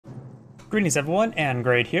Greetings everyone, and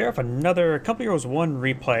Grade here for another Company Heroes 1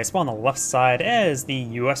 replay. Spawn on the left side as the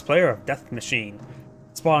US player of Death Machine.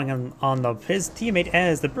 Spawning on his teammate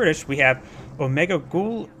as the British, we have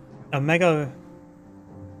OMGU.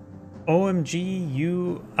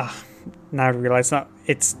 Now I realize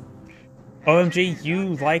it's OMG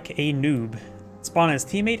you like a noob. Spawn his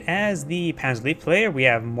teammate as the Panzer Elite player, we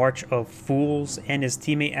have March of Fools, and his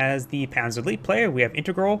teammate as the Panzer Elite player, we have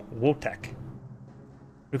IntegralWojtek.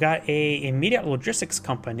 We got a immediate logistics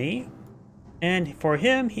company, and for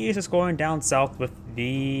him, he is just going down south with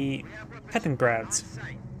the Kettengrads.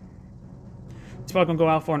 So I'm gonna go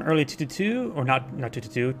out for an early 222, or not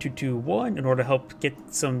 222, 221, in order to help get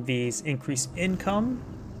some of these increased income,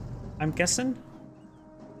 I'm guessing.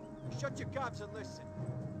 Shut your gobs and listen.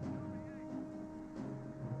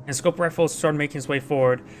 And Scope Rifles started making his way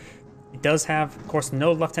forward. It does have, of course,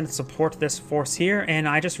 no lieutenant to support this force here, and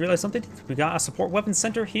I just realized something. We got a support weapons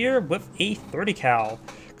center here with a 30 cal,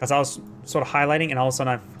 because I was sort of highlighting, and all of a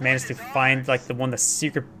sudden I managed to find like the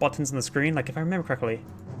secret buttons on the screen. Like if I remember correctly,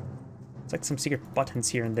 it's like some secret buttons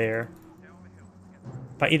here and there.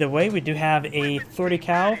 But either way, we do have a 30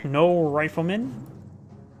 cal, no rifleman.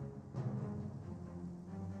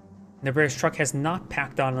 The British truck has not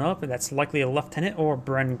packed on up, and that's likely a lieutenant or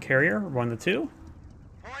Bren carrier, one of the two.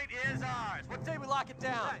 Point is ours. What day we lock it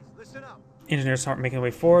down? Guys, listen up. Engineers start making their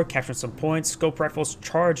way forward, capturing some points. Scope rifles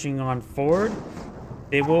charging on forward.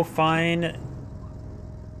 They will find.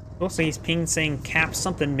 We'll see he's pinged saying cap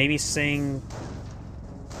something, maybe saying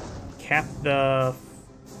cap the.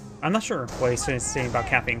 I'm not sure what he's saying about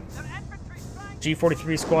capping.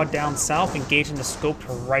 G43 squad down south, engaging the scoped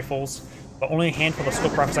rifles, but only a handful of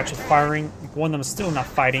scope rifles actually firing. One of them is still not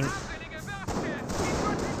fighting.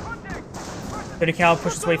 30 cal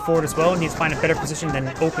pushes his way forward as well, needs to find a better position than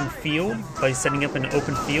an open field, but he's setting up an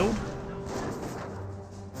open field.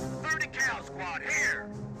 30 cal squad here.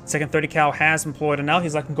 Second 30 cal has employed, and now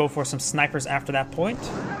he's looking to go for some snipers after that point.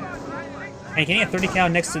 And getting a 30 cal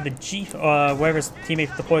next to the G, wherever his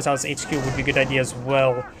teammate deploys out his HQ would be a good idea as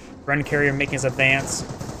well. Bren carrier making his advance.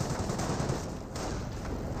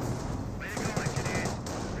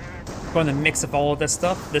 Going the mix of all of this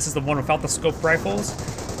stuff. This is the one without the scope rifles.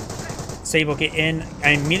 Sable get in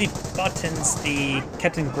and immediately buttons the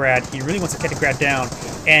Kettengrad. He really wants the Kettengrad down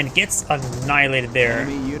and gets annihilated there.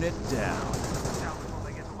 Enemy unit down.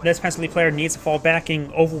 This Panzer Elite player needs to fall back,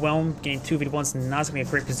 getting overwhelmed, getting 2v1s, not in a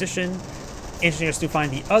great position. Engineers do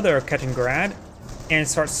find the other Kettengrad and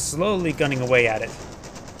start slowly gunning away at it.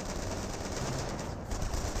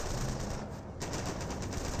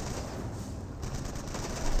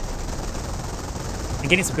 And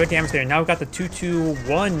getting some good damage there. Now we've got the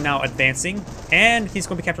 221 now advancing, and he's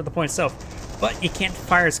going to be captured at the point itself. But he can't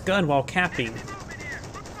fire his gun while capping.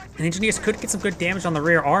 And engineers could get some good damage on the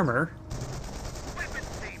rear armor.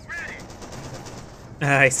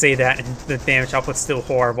 I say that, and the damage output's still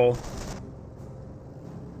horrible.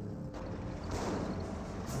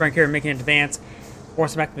 Frank here making an advance,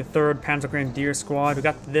 forcing back the 3rd Panzer Grenadier squad. We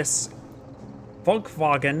got this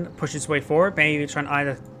Volkswagen pushing its way forward, maybe trying to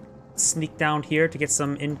either sneak down here to get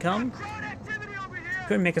some income.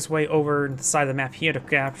 Could make his way over the side of the map here to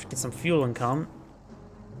get some fuel income.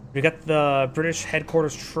 We got the British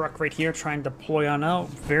headquarters truck right here trying to deploy on out.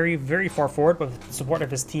 Very, very far forward, but with the support of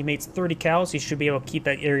his teammates 30 cals, he should be able to keep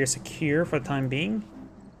that area secure for the time being.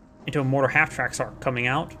 Into a mortar half-tracks are coming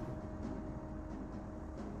out.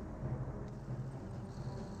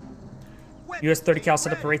 US 30 cal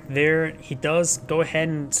setup right there. He does go ahead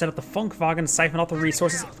and set up the Funkwagen to siphon out the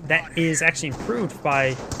resources. That is actually improved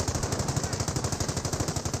by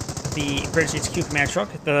the British HQ command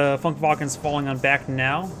truck. The Funkwagen's falling on back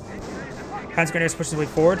now. Panzer Grenadier is pushing his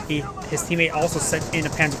way forward. His teammate also set in a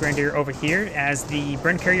Panzer Grenadier over here, as the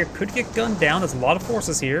Bren carrier could get gunned down. There's a lot of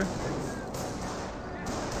forces here.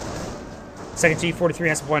 Second G43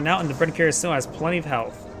 has one out, and the Bren carrier still has plenty of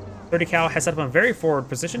health. 30 cal has set up a very forward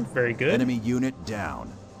position. Very good. Enemy unit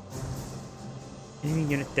down. Enemy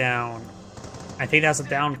unit down. I think that's a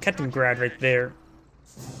down Kettengrad right there.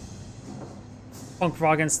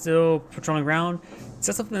 Funkwagen still patrolling around. It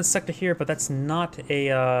sets up in this sector here, but that's not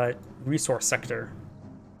a resource sector.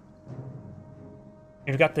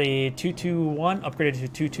 And we've got the 221 upgraded to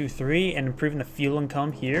 223 and improving the fuel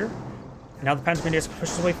income here. And now the Panzer Grenadiers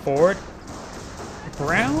push his way forward.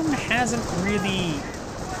 Brown hasn't really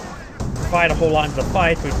provide a whole lot into the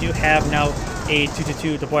fight, but we do have now a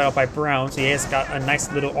 222 deployed out by Brown, so he has got a nice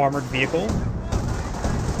little armored vehicle.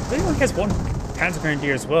 He only has one Panzer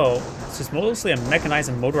Grenadier as well. It's just mostly a mechanized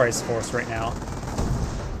and motorized force right now.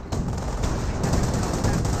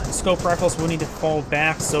 scope rifles will need to fall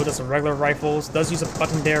back, so does the regular rifles. Does use a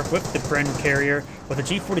button there with the Bren carrier. With the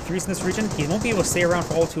G43s in this region, he won't be able to stay around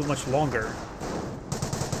for all too much longer.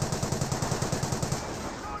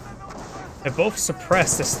 They're both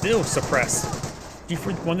suppressed. They're still suppressed.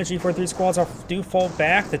 One of the G43 squads do fall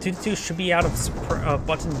back. The 2-2 should be out of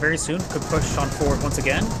button very soon. Could push on forward once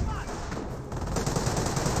again.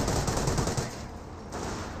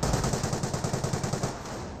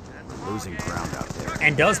 Losing ground out there.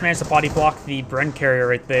 And does manage to body block the Bren carrier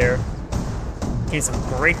right there. Getting some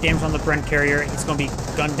great damage on the Bren carrier. He's going to be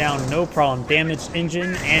gunned down, no problem. Damaged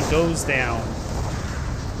engine and goes down.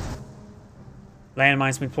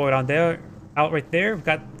 Landmines being deployed on there, out right there. We've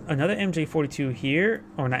got another MJ42 here,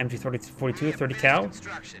 or not MJ42, 30 cal.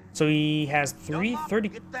 So he has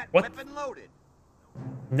 30. What?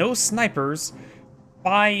 No snipers,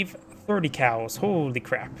 5 30 cals. Holy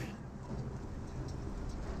crap.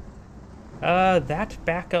 That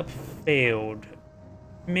backup failed.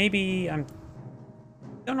 Maybe I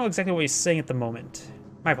don't know exactly what he's saying at the moment.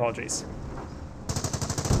 My apologies.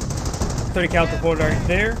 30 cal deployed right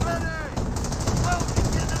there.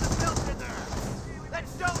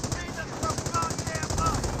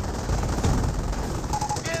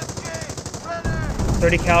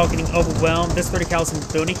 30 cal getting overwhelmed. This 30 cal is in the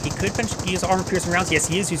building. He could potentially use armor piercing rounds. Yes,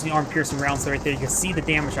 he is using armor piercing rounds right there. You can see the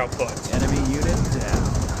damage output. Enemy unit down.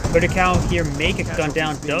 30 cal here may get gunned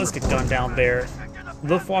down. Does get gunned down there.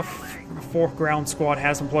 Luftwaffe foreground squad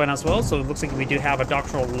has employed as well, so it looks like we do have a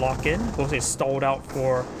doctrinal lock-in. Looks like stalled out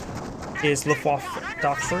for his Luftwaffe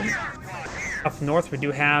doctrine. Up north, we do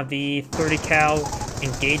have the 30 cal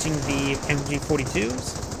engaging the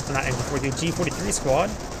MG42s. Well, not MG42, G43 squad.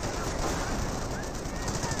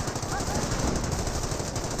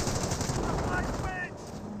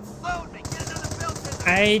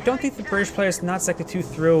 I don't think the British player is not exactly too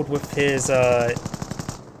thrilled with his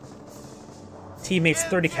teammates'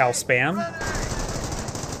 30 cal spam.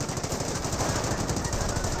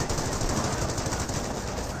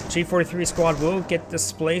 G43 squad will get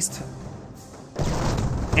displaced.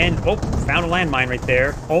 And, oh, found a landmine right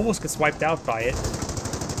there. Almost gets wiped out by it.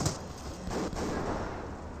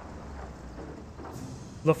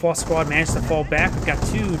 Luftwaffe squad managed to fall back. We've got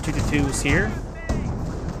two 2-2s here.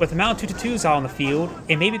 With the amount of 2-2s out on the field,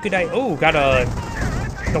 it may be a good idea. Oh, got a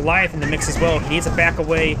Goliath in the mix as well. He needs to back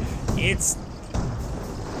away.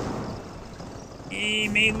 He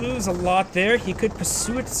may lose a lot there. He could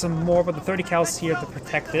pursue it some more, but the 30 cal's here to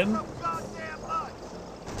protect him.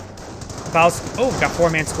 Oh, got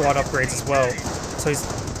 4-man squad upgrades as well. So his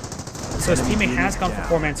teammate has gone for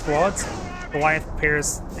 4-man squads. Goliath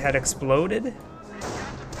pairs had exploded.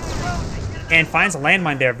 And finds a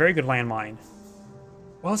landmine there. Very good landmine.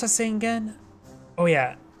 What was I saying again? Oh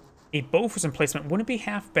yeah, a Bofors emplacement wouldn't be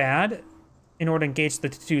half bad in order to engage the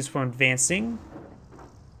 2-2s from advancing.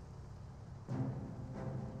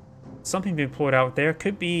 Something being deployed out there.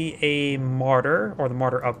 Could be a Martyr, or the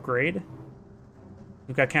Martyr upgrade.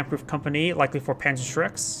 We've got Camp-Proof Company, likely for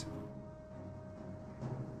Panzerschrecks.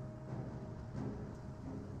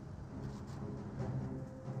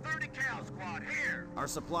 Our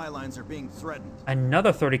supply lines are being threatened.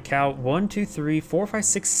 Another 30 cal. 1, 2, 3, 4, 5,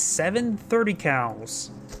 6, 7 30 cals.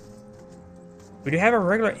 We do have a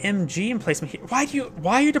regular MG emplacement here. Why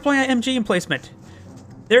are you deploying an MG emplacement?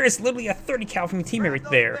 There is literally a 30 cal from your teammate right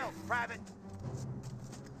there.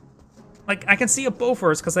 Like, I can see a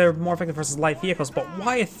Bofors because they're more effective versus light vehicles, but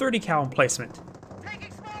why a 30 cal emplacement?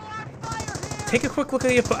 Take a quick look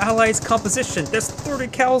at your allies' composition. There's 30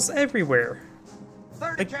 cals everywhere.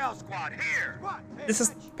 30 cal squad here. This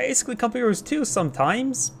is basically Company Heroes 2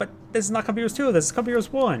 sometimes, but this is not Company Heroes 2, this is Company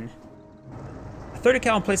Heroes 1. A 30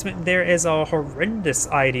 cal emplacement there is a horrendous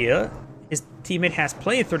idea. His teammate has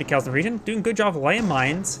plenty of 30 cals in the region, doing a good job of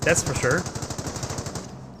landmines, that's for sure.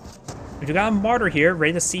 We got a Martyr here,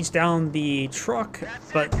 ready to siege down the truck,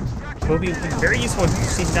 but will be very useful to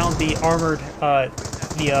siege down the armored,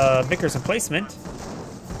 Vickers emplacement.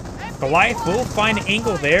 Goliath will find an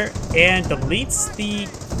angle there and deletes the,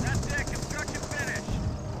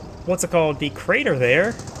 what's it called, the crater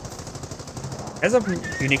there. That's a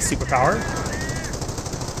unique superpower.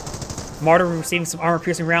 Martyr receiving some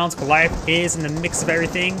armor-piercing rounds. Goliath is in the mix of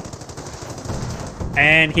everything.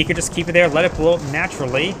 And he could just keep it there, let it blow up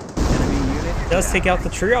naturally. Does take out the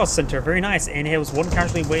triage center, very nice. And it was one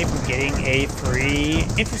casualty away from getting a free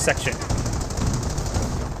intersection.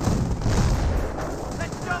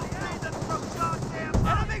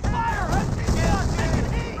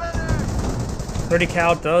 .30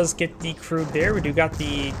 cal does get decrewed there. We do got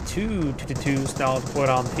the two 2-2s now deployed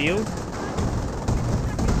on the field.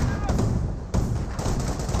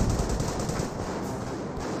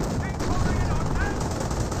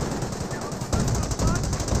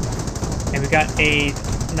 And we got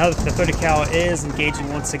now that the 30 cal is engaging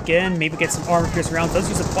once again. Maybe get some armor piercing rounds. Does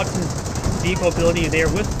use a plug-in vehicle ability there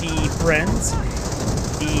with the Brenz.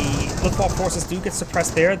 The Liftwall forces do get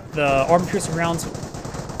suppressed there. The armor piercing rounds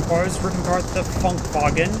was ripping apart the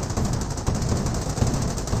Funkwagen.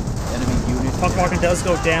 Enemy unit. Funkwagen does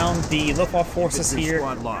go down. The Liftwall forces here.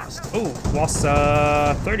 Lost. Oh, lost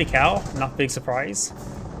 30 cal. Not big surprise.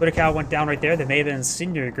 30 cal went down right there. There may have been an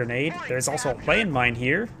incendiary grenade. There's also a landmine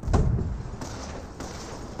here.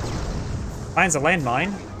 Finds a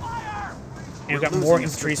landmine. And we've got more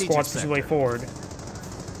infantry squads pushing their way forward.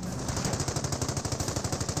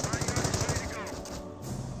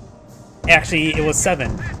 Actually, it was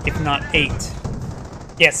 7, if not 8.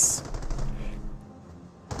 Yes.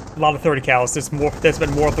 A lot of 30 cals. There's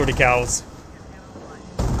been more 30 cals.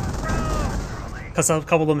 Because a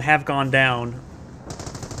couple of them have gone down.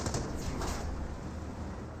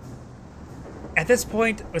 At this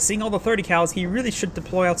point, with seeing all the 30 cals, he really should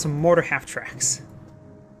deploy out some mortar half-tracks.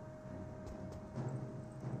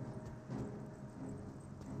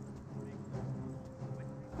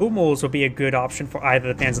 Hummels will be a good option for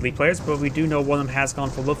either the Panzer League players, but we do know one of them has gone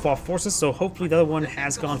for Luftwaffe forces, so hopefully the other one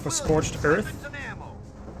has gone for Scorched Earth.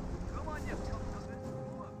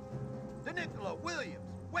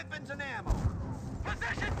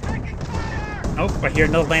 Oh, I hear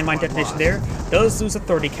another landmine detonation there. Does lose a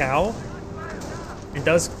 30 cal. And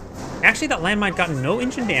does... Actually, that landmine got no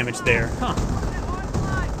engine damage there. Huh.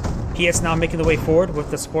 PS now making the way forward with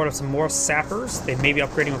the support of some more sappers. They may be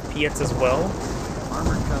upgrading with PS as well.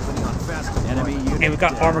 Armored company on fast enemy unit. And we've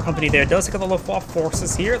got Armor Company there. Does take out the Luftwaffe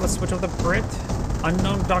forces here. Let's switch over to Brit.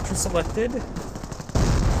 Unknown doctrine selected.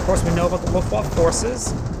 Of course, we know about the Luftwaffe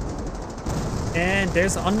forces. And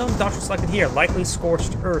there's unknown doctrine selected here. Likely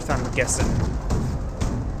Scorched Earth, I'm guessing.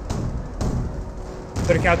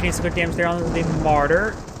 30 cal getting some good damage there on the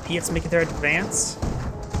Martyr. Piet's making their advance.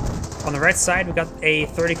 On the right side, we got a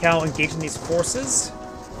 30 cal engaging these forces.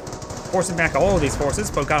 Forcing back all of these forces,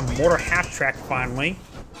 but we got a mortar half-track finally.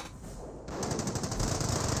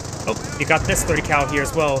 Oh, you got this 30 cal here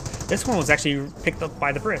as well. This one was actually picked up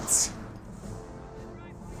by the Brits.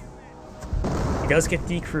 He does get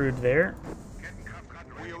decrewed there.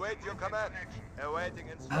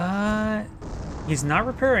 He's not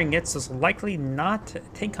repairing it, so it's likely not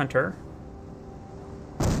Tank Hunter.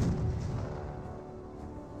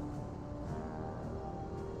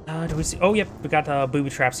 Do we see? Oh, yep, we got booby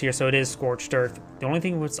traps here, so it is Scorched Earth. The only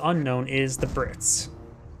thing that's unknown is the Brits.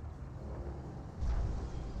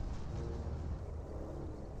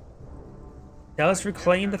 Does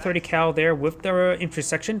reclaim the 30 cal there with the infantry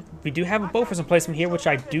section. We do have a Bofors placement here, which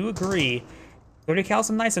I do agree. 30 cals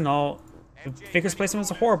are nice and all. The Vickers placement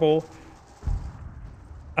was horrible.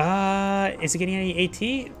 Is it getting any AT?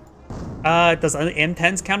 Does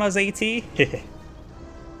M10s count as AT?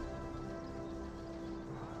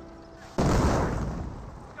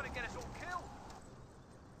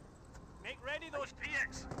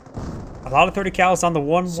 A lot of 30 cals on the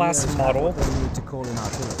one last model.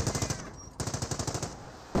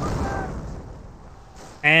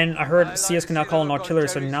 And I heard CS can now call an artillery,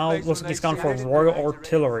 so now it looks like he's gone for Royal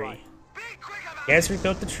Artillery. He has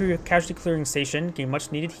rebuilt the true casualty clearing station, getting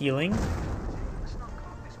much needed healing.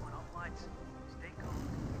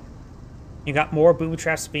 You got more booby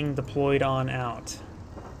traps being deployed on out.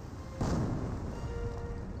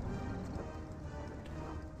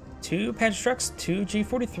 2 Panzer trucks, 2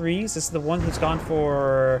 G43s. This is the one who's gone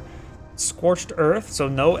for Scorched Earth, so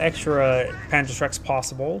no extra Panzer trucks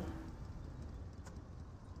possible.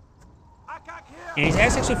 And he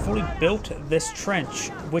has actually fully built this trench,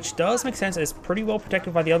 which does make sense. It's pretty well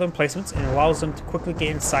protected by the other emplacements and allows them to quickly get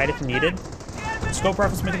inside if needed. Scope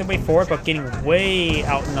rifles making their way forward, but getting way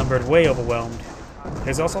outnumbered, way overwhelmed.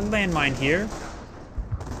 There's also a landmine here.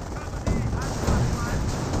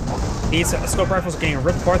 These scope rifles are getting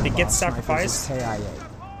ripped apart. They get sacrificed.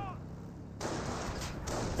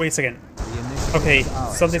 Wait a second. Okay,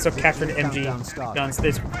 something's up captured MG guns.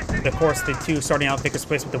 There's, of course, the 2 starting out Vickers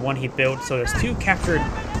place with the 1 he built. So there's 2 captured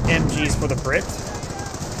MGs for the Brit.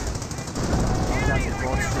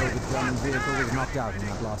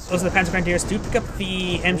 Those are the Panzer Grenadiers. Do pick up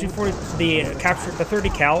the MG40, the 30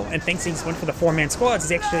 cal, and thanks he went for the 4-man squads,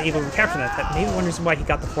 he's actually able to recapture that. That may be one reason why he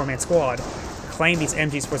got the 4-man squad. Claim these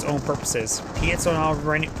MGs for his own purposes. Piets are now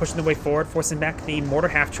pushing the way forward, forcing back the mortar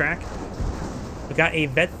half-track. We got a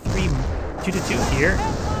Vet 3 2-2 here.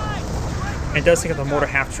 And it does take up the mortar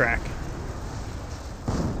half-track.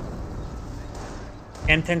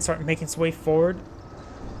 M10 start making its way forward.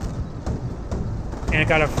 And it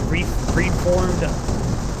got a reformed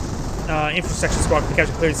intersection squad to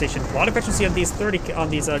capture the clearing station. A lot of efficiency on these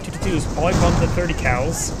 222s, probably from the 30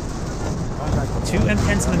 cows. 2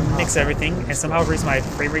 M10s in the mix, everything, and somehow reason my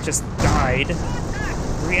frame rate just died. 3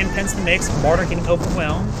 M10s in the mix, Martyr getting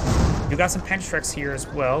overwhelmed. You got some Panther Treks here as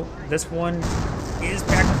well. This one is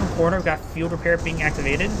back up in the corner. We've got field repair being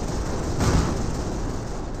activated.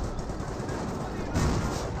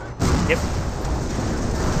 Yep.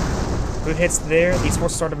 Good hits there. These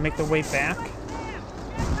forces start to make their way back.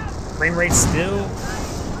 Frame rate still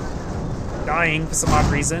dying for some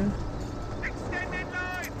odd reason.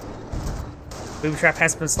 Booby trap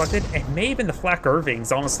has been selected. It may have been the Flak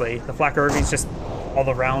Irvings, honestly. The Flak Irvings just all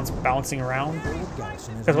the rounds bouncing around.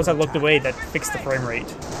 Because once I looked away, that fixed the frame rate.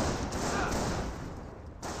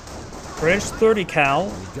 British 30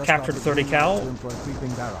 cal, captured 30 cal,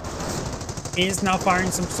 is now firing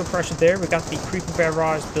some suppression there. We got the creeping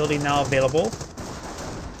barrage building now available.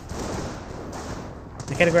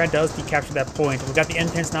 The Leningrad does decapture that point. We got the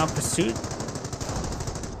M10s now in pursuit.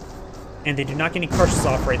 And they do not get any crushes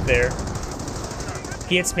off right there.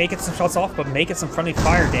 P8s may get some shots off, but may get some friendly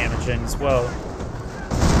fire damage in as well.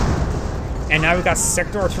 And now we've got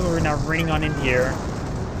sector artillery now raining on in here.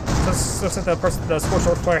 So looks like the Scorched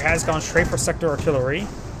Earth player has gone straight for sector artillery.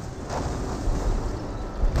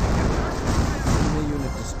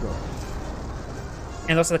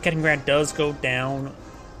 And looks like the Leningrad does go down.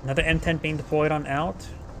 Another M10 being deployed on out.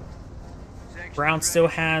 Brown still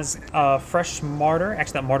has a fresh Martyr.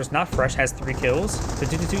 Actually, that Martyr's not fresh, has 3 kills. The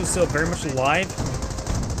 222 is still very much alive.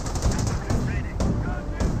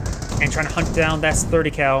 And trying to hunt down that 30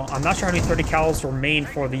 cal. I'm not sure how many 30 cals remain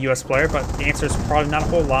for the US player, but the answer is probably not a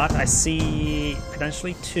whole lot. I see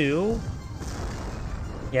potentially 2.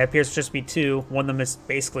 Yeah, it appears to just be 2. One of them is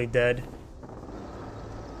basically dead.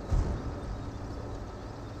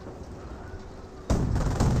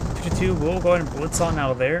 We'll go ahead and blitz on out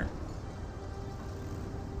of there.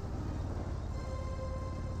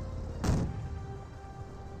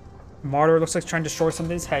 Martyr looks like trying to destroy some of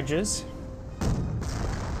these hedges.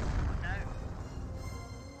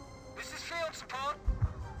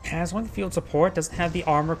 Has one field support, doesn't have the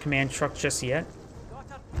armor command truck just yet.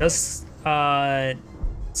 Does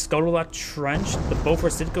scuttle that trench. The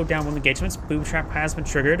Bofors did go down one engagements. Booby trap has been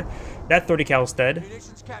triggered. That 30 cal is dead.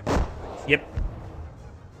 Yep.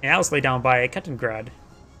 And that was laid down by Kettengrad.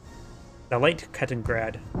 The late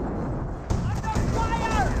Kettengrad.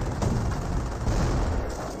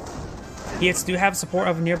 P8s do have support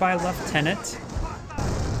of a nearby lieutenant.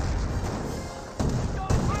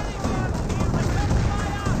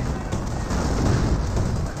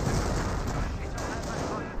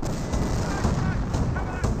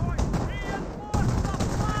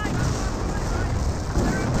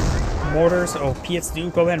 Mortars, oh, P8s do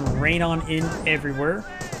go ahead and rain on in everywhere.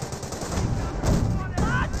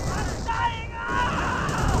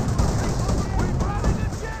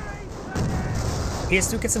 P8s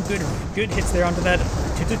do get some good hits there onto that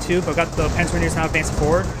 222, but got the Pennsylvanians now advancing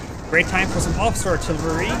forward. Great time for some officer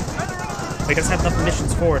artillery. But he doesn't have enough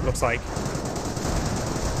munitions for it, looks like.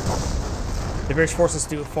 The British forces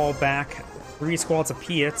do fall back. 3 squads of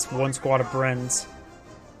P8s, 1 squad of Brens.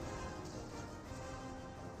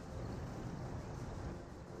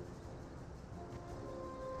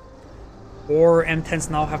 Or M10s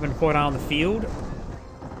now have been put out on the field.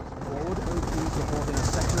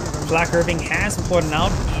 Black Irving has been put out.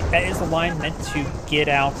 That is the line meant to get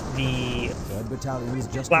out the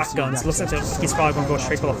flak guns. Looks like he's probably going to go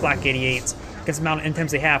straight for the flak 88s. Against the amount of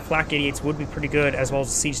M10s they have, flak 88s would be pretty good, as well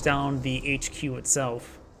as siege down the HQ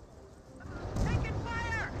itself.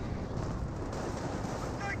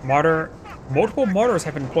 Martyr. Multiple Martyrs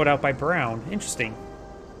have been put out by Brown. Interesting.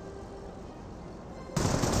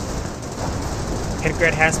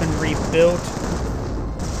 Headgrad has been rebuilt.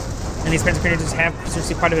 And these Panther Grenadiers have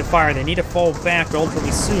seriously quite a bit of fire. They need to fall back relatively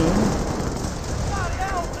soon.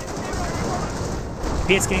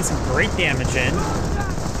 P8's getting some great damage in.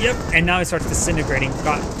 Yep, and now he starts disintegrating.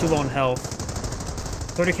 Got too low on health.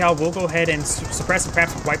 30 cal will go ahead and suppress and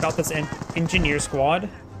perhaps wipe out this engineer squad.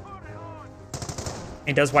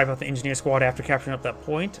 And does wipe out the engineer squad after capturing up that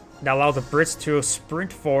point. That allows the Brits to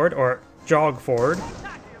sprint forward, or jog forward.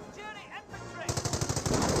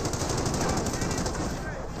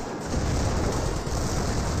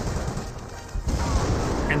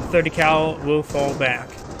 And 30 cal will fall back.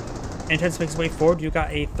 M10 makes his way forward. You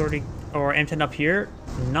got a 30 or M10 up here.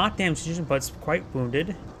 Not damaged, but it's quite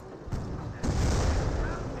wounded.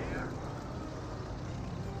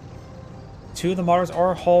 Two of the Martyrs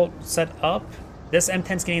are halt set up. This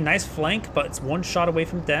M10's getting a nice flank, but it's 1 shot away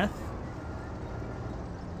from death.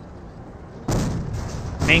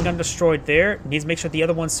 Main gun destroyed there. Needs to make sure the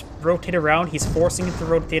other ones rotate around. He's forcing it to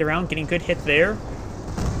rotate around, getting a good hit there.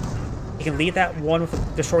 He can leave that one with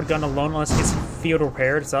the destroyed gun alone unless his field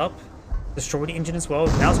repairs up. Destroy the engine as well.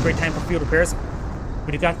 Now's a great time for field repairs.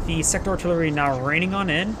 We've got the sector artillery now raining on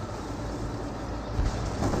in.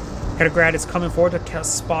 Petrograd is coming forward to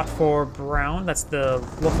spot for Brown. That's the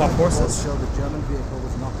Luftwaffe forces. Show the German vehicle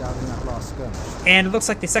was knocked out in that last skirmish. And it looks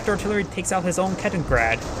like the sector artillery takes out his own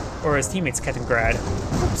Kettengrad, or his teammate's Kettengrad.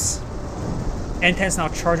 Oops. N10's now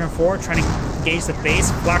charging forward, trying to engage the base.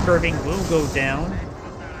 Flak Irving will go down.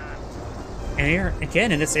 And here,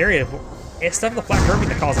 again, in this area, it's stuff the Flak Irving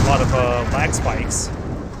that cause a lot of lag spikes.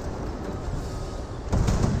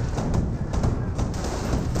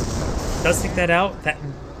 Does take that out. That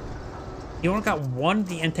you only got one of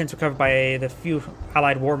the N10s recovered by the few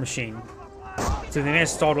Allied war machine. So they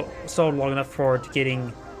managed to stall long enough for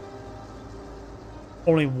getting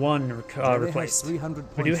only one replaced. We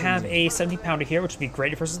do have a 70-pounder here, which would be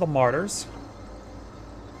great versus the Martyrs.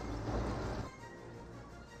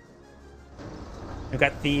 We've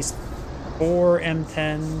got these 4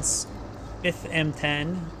 M10s, 5th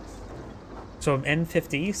M10, so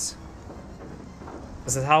M50s.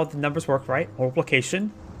 This is how the numbers work, right?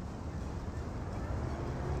 Multiplication.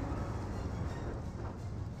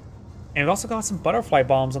 And we've also got some butterfly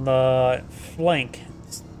bombs on the flank.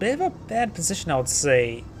 It's a bit of a bad position, I would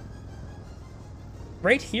say.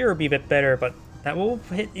 Right here would be a bit better, but that will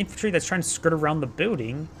hit infantry that's trying to skirt around the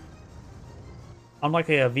building. Unlike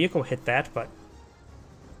a vehicle hit that, but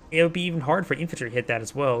it would be even hard for infantry to hit that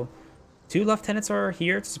as well. 2 lieutenants are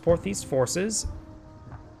here to support these forces.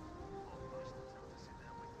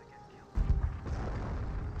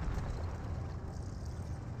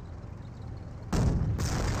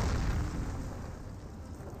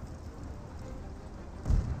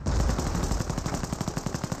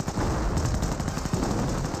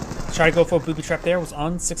 Try to go for a booby trap there, was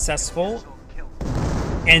unsuccessful.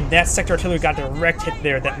 And that sector artillery got a direct hit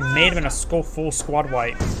there. That may have been a full squad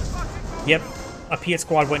wipe. Yep, a Piet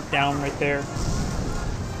squad went down right there.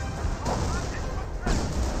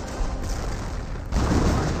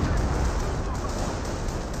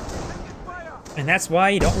 And that's why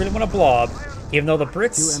you don't really want to blob. Even though the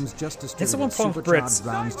Brits, this is one problem with Brits.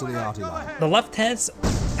 The lieutenants,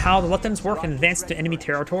 how the lieutenants work and advance to enemy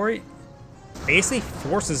territory, basically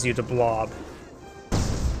forces you to blob.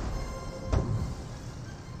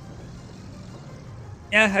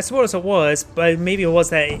 Yeah, I suppose it was, but maybe it was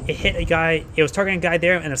that it hit a guy, it was targeting a guy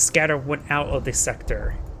there, and a scatter went out of the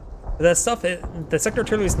sector. The stuff, the sector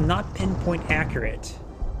artillery is not pinpoint accurate.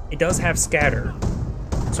 It does have scatter.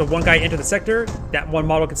 So one guy entered the sector, that one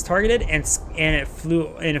model gets targeted, and it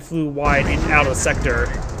flew wide and out of the sector.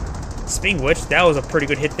 Speaking of which, that was a pretty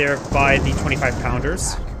good hit there by the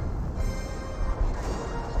 25-pounders.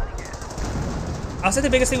 I'll say the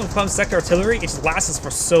biggest thing when it comes to sector artillery, it just lasts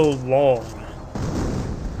for so long.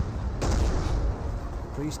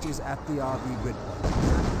 Priest is at the RV grid.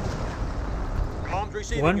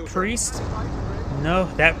 One priest? No,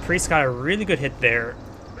 that priest got a really good hit there.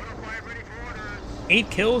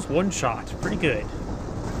 8 kills, 1 shot. Pretty good.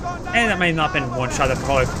 And that may have not been 1 shot, that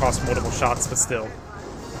probably cost multiple shots, but still.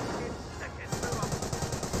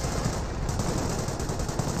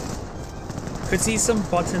 Could see some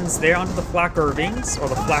buttons there onto the Flak Irvings, or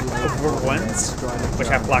the Flak ones, which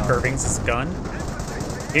have Flak Irvings as a gun.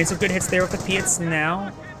 Getting some good hits there with the Piets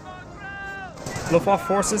now. Luftwaffe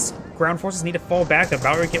forces, ground forces need to fall back. They're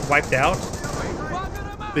about to get wiped out.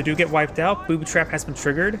 They do get wiped out. Booby trap has been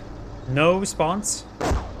triggered. No response.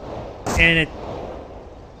 And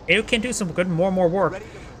it can do some good more work.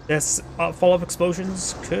 This fall-off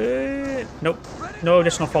explosions could... Nope. No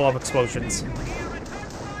additional fall-off explosions.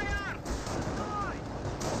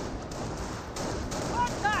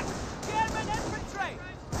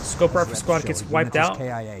 Scope Rifle Squad gets wiped out.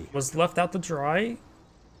 Was left out to dry.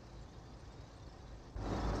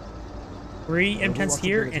 3 M10s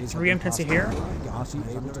here and 3 M10s here.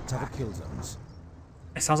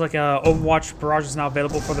 It sounds like Overwatch Barrage is now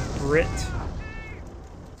available for the Brit.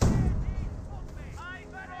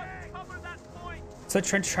 So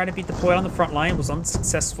Trent tried to beat the deploy on the front line, was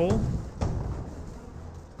unsuccessful.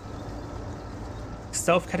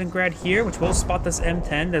 Stealth Kettengrad here, which will spot this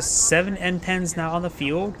M10. There's 7 M10s now on the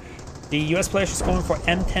field. The US player is going for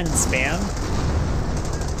M10 spam.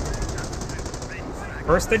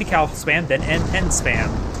 First 30 cal spam, then M10 spam.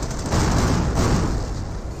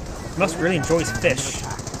 Must really enjoys fish.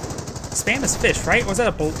 Spam is fish, right? Or is that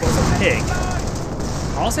a pig?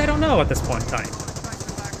 Honestly, I don't know at this point in time.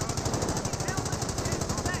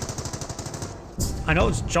 I know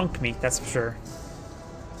it's junk meat, that's for sure.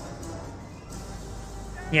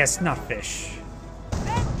 Yes, not fish.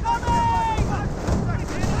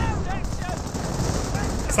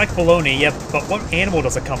 It's like bologna, yep, but what animal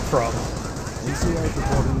does it come from? NCOs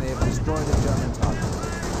reporting they have destroyed a German target.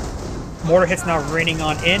 Mortar hits now raining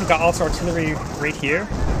on in. Got also artillery right here.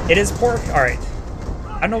 It is pork. Alright.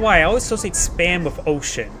 I don't know why. I always associate spam with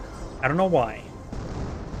ocean. I don't know why.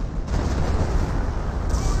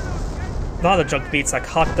 A lot of the junk meats like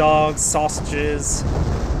hot dogs, sausages,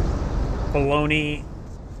 bologna.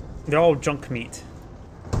 They're all junk meat.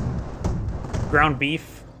 Ground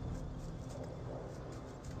beef.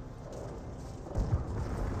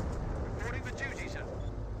 Reporting for duty, sir.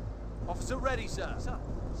 Officer ready, sir. Sir.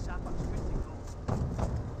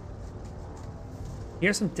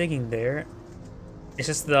 Here's some digging there. It's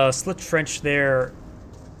just the slit trench there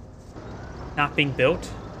not being built.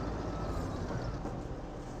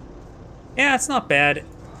 Yeah, it's not bad.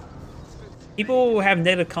 People have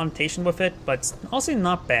negative connotation with it, but it's also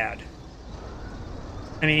not bad.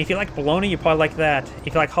 I mean, if you like bologna, you probably like that.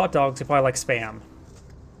 If you like hot dogs, you probably like spam.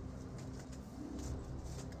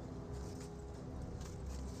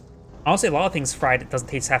 Honestly, a lot of things fried, it doesn't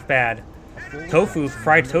taste half bad. Tofu,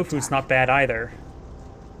 fried tofu is not bad either.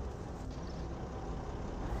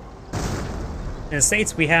 In the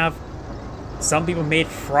States, we have some people made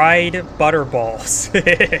fried butter balls.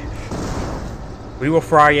 We will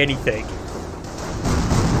fry anything.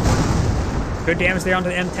 Good damage there onto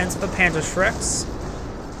the M10s of the Panzer Shreks.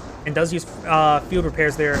 And does use field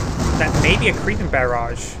repairs there. That may be a creeping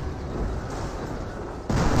barrage.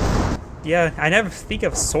 Yeah, I never think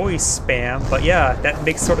of soy spam, but yeah, that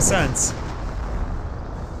makes sort of sense.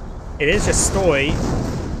 It is just soy.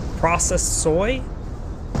 Processed soy?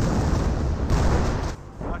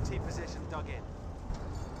 RT position dug in.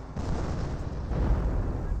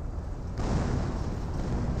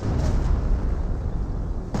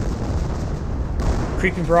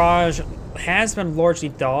 Creeping barrage has been largely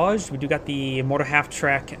dodged. We do got the mortar half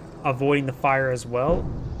track avoiding the fire as well.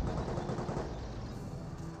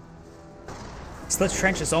 Slit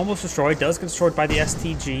trench is almost destroyed. Does get destroyed by the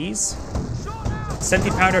STGs. 70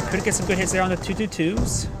 pounder could get some good hits there on the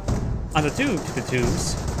 222s. On the two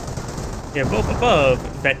 222s. Yeah, both above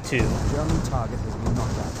Vet 2. German target has been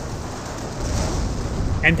knocked out.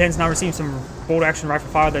 M10's now receiving some bolt action rifle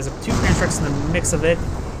fire. There's a 2 Pantrix in the mix of it.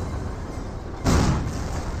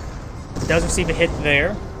 Does receive a hit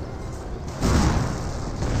there.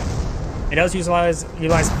 It does utilize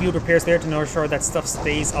field repairs there to ensure that stuff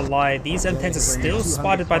stays alive. These M10s are still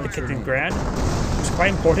spotted by the Kittengrad, which is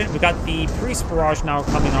quite important. We got the Priest barrage now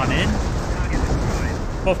coming on in.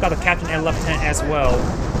 Both got the Captain and Lieutenant as well.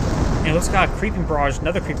 And it looks like got a creeping barrage,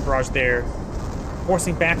 another creeping barrage there,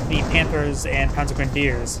 forcing back the Panthers and Panzer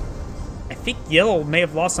Grenadiers. I think Yellow may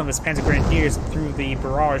have lost some of his Panzer Grenadiers through the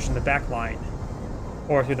barrage in the back line,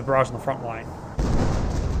 or through the barrage in the front line.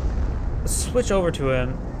 Let's switch over to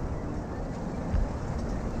him.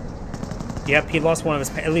 Yep, he lost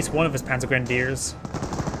at least one of his Panzer Grenadiers.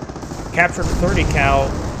 Captured 30 cal.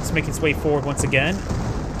 It's making its way forward once again.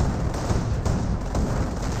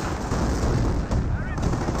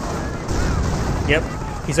 Yep,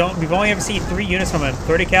 we've only ever seen 3 units from him: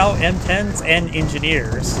 30 cal, M10s, and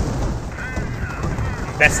engineers.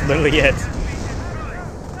 That's literally it.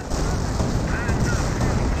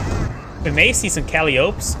 We may see some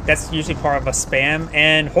Calliopes. That's usually part of a spam.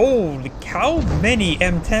 And holy, how many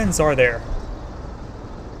M10s are there?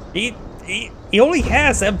 He only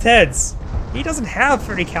has M10s. He doesn't have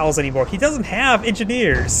 30 cals anymore. He doesn't have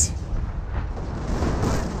engineers.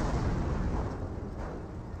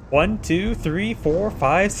 1, 2, 3, 4,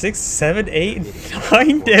 5, 6, 7, 8, 9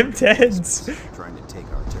 M10s. Trying to take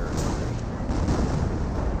our territory.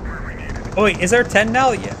 Oh wait, is there 10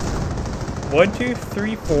 now? Yeah. 1, 2,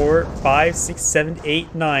 3, 4, 5, 6, 7,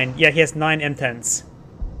 8, 9. Yeah, he has 9 M10s.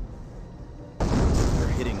 They're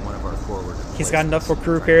hitting one of our forward. He's got enough for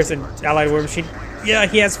crew repairs and allied war machine. Yeah,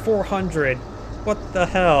 he has 400. What the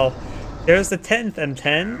hell? There's the 10th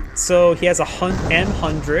M10, so he has a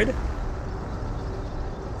M100.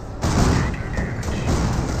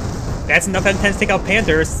 That's enough M10s to take out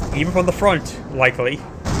Panthers, even from the front, likely.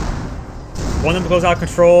 One of them goes out of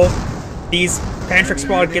control. These Pantrick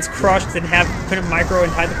squad gets crushed and couldn't micro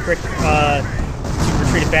and tie the crick to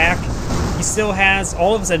retreat it back. He still has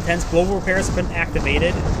all of his M10s. Global repairs have been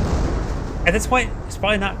activated. At this point, it's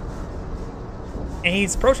probably not. And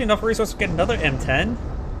he's approaching enough resources to get another M10.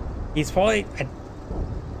 He's probably,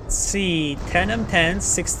 let's see, 10 M10s,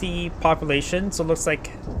 60 population. So it looks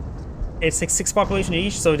like it's like 6 population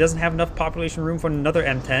each. So he doesn't have enough population room for another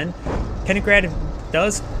M10. Kennegrad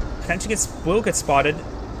does potentially will get spotted,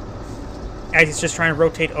 as he's just trying to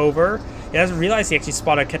rotate over. He doesn't realize he actually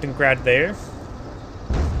spotted Kettengrad there.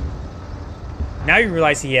 Now you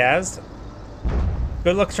realize he has.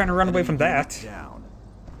 Good luck trying to run away from that.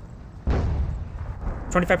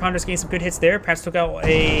 25 pounders getting some good hits there. Perhaps took out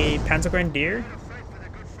a Panzergrenadier.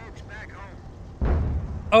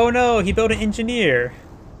 Oh no, he built an engineer.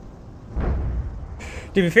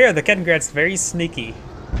 To be fair, the Kettengrad's very sneaky.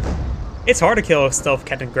 It's hard to kill a stealth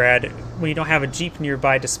Kettengrad when you don't have a jeep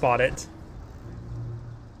nearby to spot it.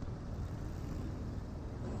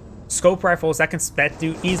 Scope rifles that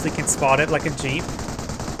easily can spot it like a jeep.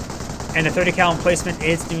 And the 30 cal emplacement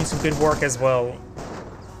is doing some good work as well.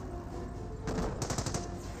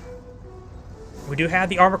 We do have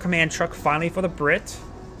the armor command truck finally for the Brit.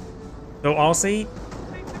 Though honestly,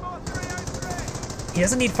 he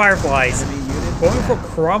doesn't need Fireflies. Going for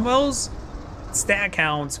Cromwell's stat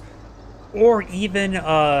counts, or even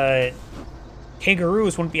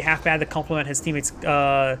Kangaroos wouldn't be half bad to complement his teammates'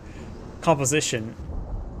 composition.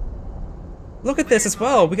 Look at this as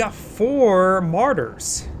well. We got 4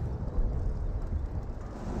 Martyrs.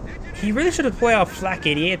 He really should have played out Flak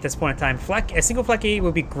 88 at this point in time. A single Flak 88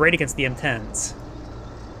 would be great against the M10s.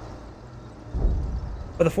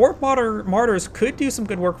 But the 4 Martyrs could do some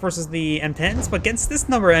good work versus the M10s, but against this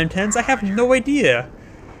number of M10s, I have no idea.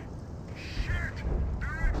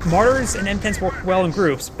 Martyrs and M10s work well in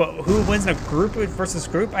groups, but who wins in a group versus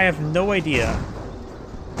group, I have no idea.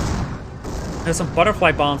 There's some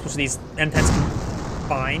butterfly bombs which these M10s can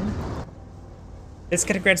find. This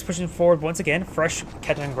Kettengrad's pushing forward once again. Fresh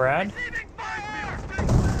Kettengrad.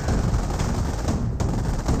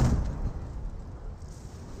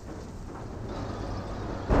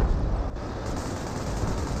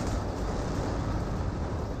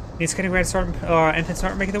 'These Kettengrad M10s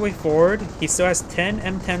start making their way forward. He still has 10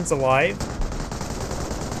 M10s alive.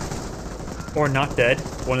 Or not dead.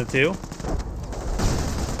 One of the two.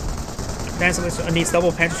 Panzer needs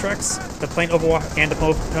double Panzer Trucks, the plane Overwatch and the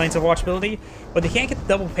plane's Overwatch ability, but they can't get the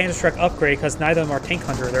double Panzer Truck upgrade because neither of them are Tank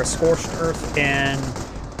Hunter. They're Scorched Earth and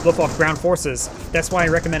Luftwaffe Ground Forces. That's why I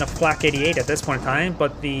recommend a Flak 88 at this point in time.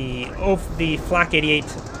 But the Flak 88,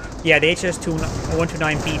 yeah, the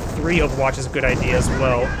HS-129B3 Overwatch is a good idea as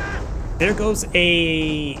well. There goes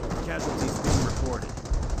a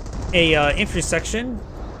infantry section,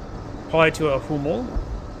 probably to a Hummel.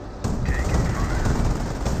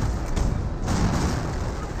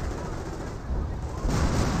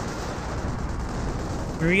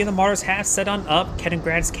 Three of the Martyrs have set on up.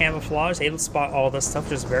 Kettengrad's camouflage, able to spot all this stuff,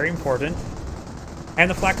 which is very important.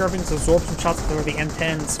 And the Flak Irvings absorb some shots for the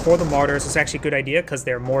M10s for the Martyrs is actually a good idea because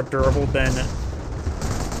they're more durable than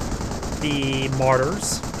the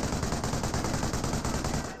Martyrs.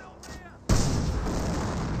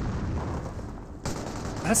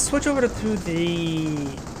 Let's switch over to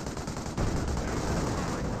the...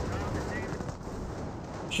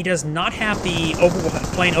 He does not have the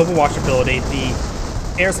plane Overwatch ability, the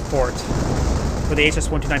air support for the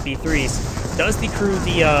HS-129B3s. Does decrew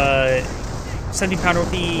the 70-pounder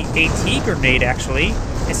with the AT grenade, actually.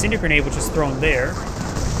 A Cinder grenade, which was thrown there.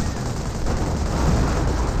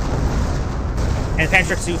 And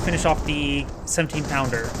Patrick to finish off the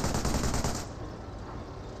 17-pounder.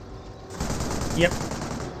 Yep.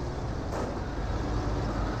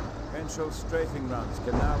 Strafing runs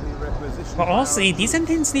can now be requisitioned. Well, honestly, these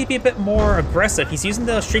M10s need to be a bit more aggressive. He's using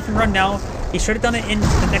the strafing run now. He should have done it in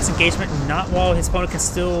the next engagement, not while his opponent can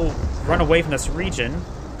still run away from this region.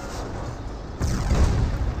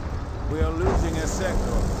 We are losing a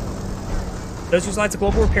sector. Those use lights of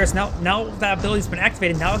global repairs. Now that ability's been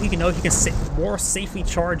activated, now he can know he can more safely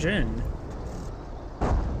charge in.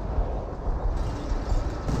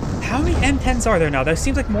 How many M10s are there now? That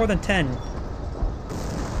seems like more than 10.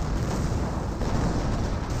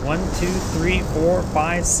 1, 2, 3, 4,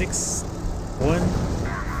 5, 6,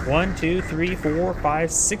 1, 2, 3, 4,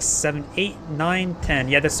 5, 6, 7, 8, 9, 10.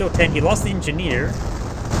 Yeah, there's still 10. He lost the engineer.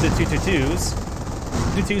 The 222s.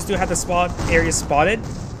 222s do have the spot area spotted.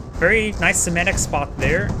 Very nice semantic spot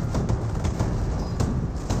there.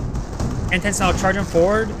 M10's now charging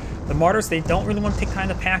forward. The Martyrs, they don't really want to take time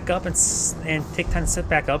to pack up and take time to sit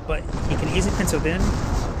back up, but he can easily pincer them.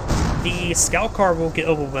 The scout car will get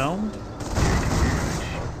overwhelmed.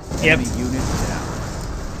 Yep.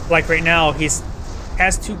 Like right now, he's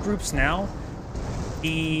has 2 groups now.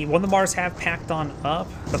 One of the Mars have packed on up.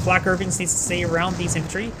 The Flak Irvings needs to stay around these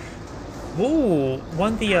infantry. Ooh,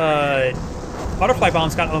 one of the butterfly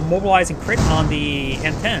bombs got a mobilizing crit on the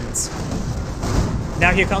M10s.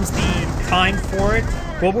 Now here comes the time for it.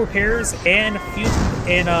 Global repairs and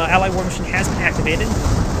Allied War Machine has been activated.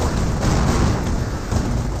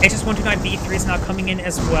 HS129B3 is now coming in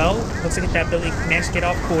as well. Looks like that ability managed to get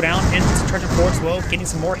off cooldown. M10's charging forward as well, getting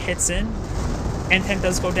some more hits in. M10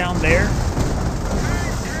 does go down there.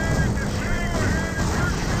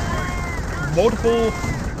 Multiple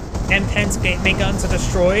M10's main guns are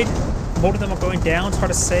destroyed. Most of them are going down. It's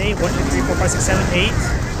hard to say. 1, 2, 3, 4, 5, 6, 7, 8.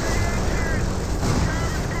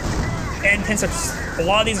 M10's are just, a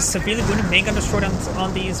lot of these are severely wounded. Main gun destroyed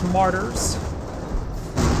on these martyrs.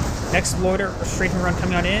 Next loiter, a straight run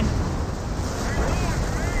coming on in.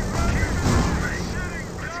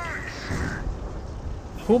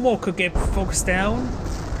 Hummel could get focused down.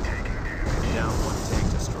 Down one tank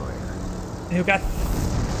destroyer. And we've got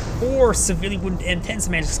 4 severely wounded M10s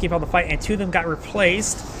managed to escape out of the fight, and 2 of them got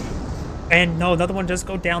replaced. And no, another one does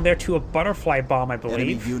go down there to a butterfly bomb, I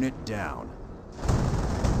believe. Enemy unit down.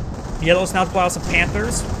 Yellow's now to blow out some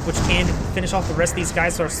Panthers, which can finish off the rest of these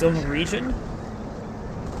guys that are still in the region.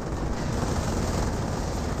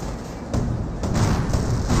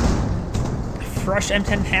 Fresh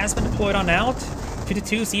M10 has been deployed on out.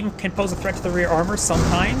 2-2s even can pose a threat to the rear armor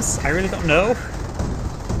sometimes. I really don't know.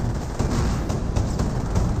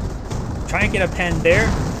 Try and get a pen there.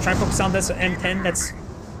 Try and focus on this M10 that's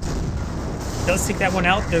does take that one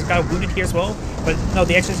out. There's got a wounded here as well. But no,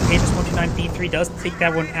 the HS129B3 does take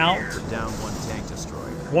that one out. Down one tank destroyer.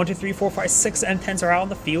 1, 2, 3, 4, 5, 6 M10s are out on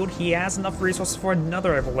the field. He has enough resources for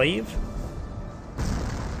another, I believe.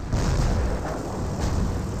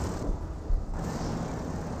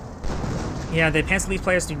 Yeah, the Panzer League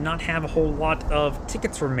players do not have a whole lot of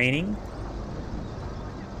tickets remaining.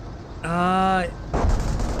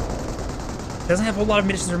 Doesn't have a whole lot of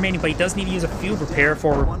munitions remaining, but he does need to use a field repair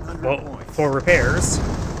for, well, for repairs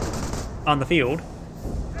on the field.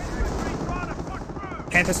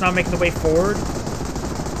 Panther's not making the way forward.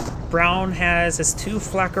 Brown has his 2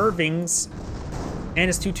 Flak Irvings and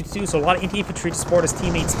his 222, so a lot of infantry to support his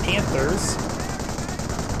teammates' Panthers.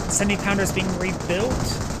 70-pounder is being rebuilt.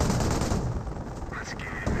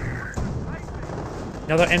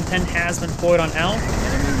 Another M10 has been deployed on out.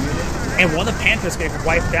 And one of the Panthers getting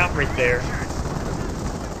wiped out right there.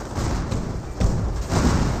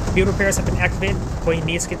 Field repairs have been activated, but he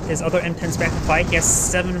needs to get his other M10s back to fight. He has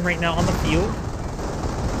 7 right now on the field.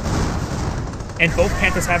 And both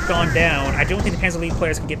Panthers have gone down. I don't think the Panzer League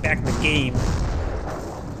players can get back in the game.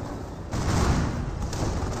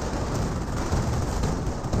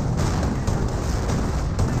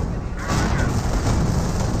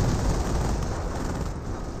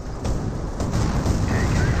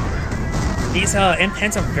 These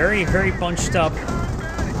M10s are very, very bunched up. Our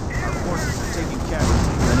forces are taking casualties.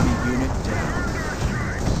 Enemy unit down.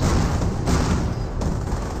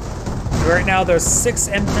 Right now there's 6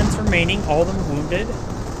 M10s remaining, all of them wounded.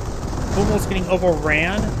 Hummel's getting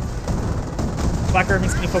overran. Black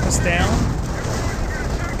Irving's getting focused down.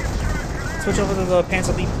 Switch over to the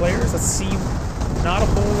Panzer League players. Let's see, not a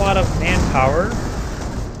whole lot of manpower.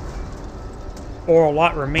 Or a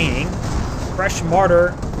lot remaining. Fresh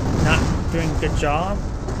Martyr, not doing a good job.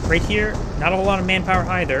 Right here, not a whole lot of manpower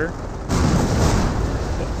either.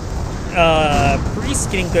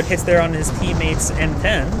 Priest getting good hits there on his teammates'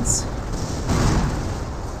 M10s.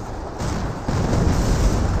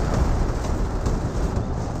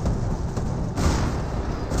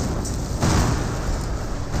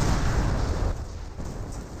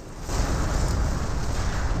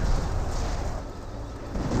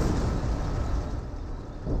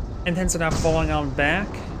 M10s are now falling on back.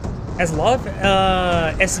 Has a lot of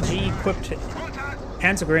SG-equipped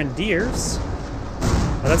Panzer Grenadiers.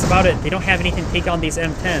 But that's about it. They don't have anything to take on these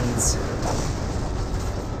M10s.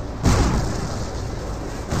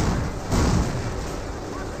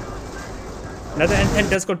 Another M10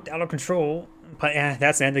 does go out of control, but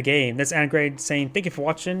that's the end of the game. This is Anagrade saying thank you for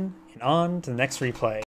watching, and on to the next replay.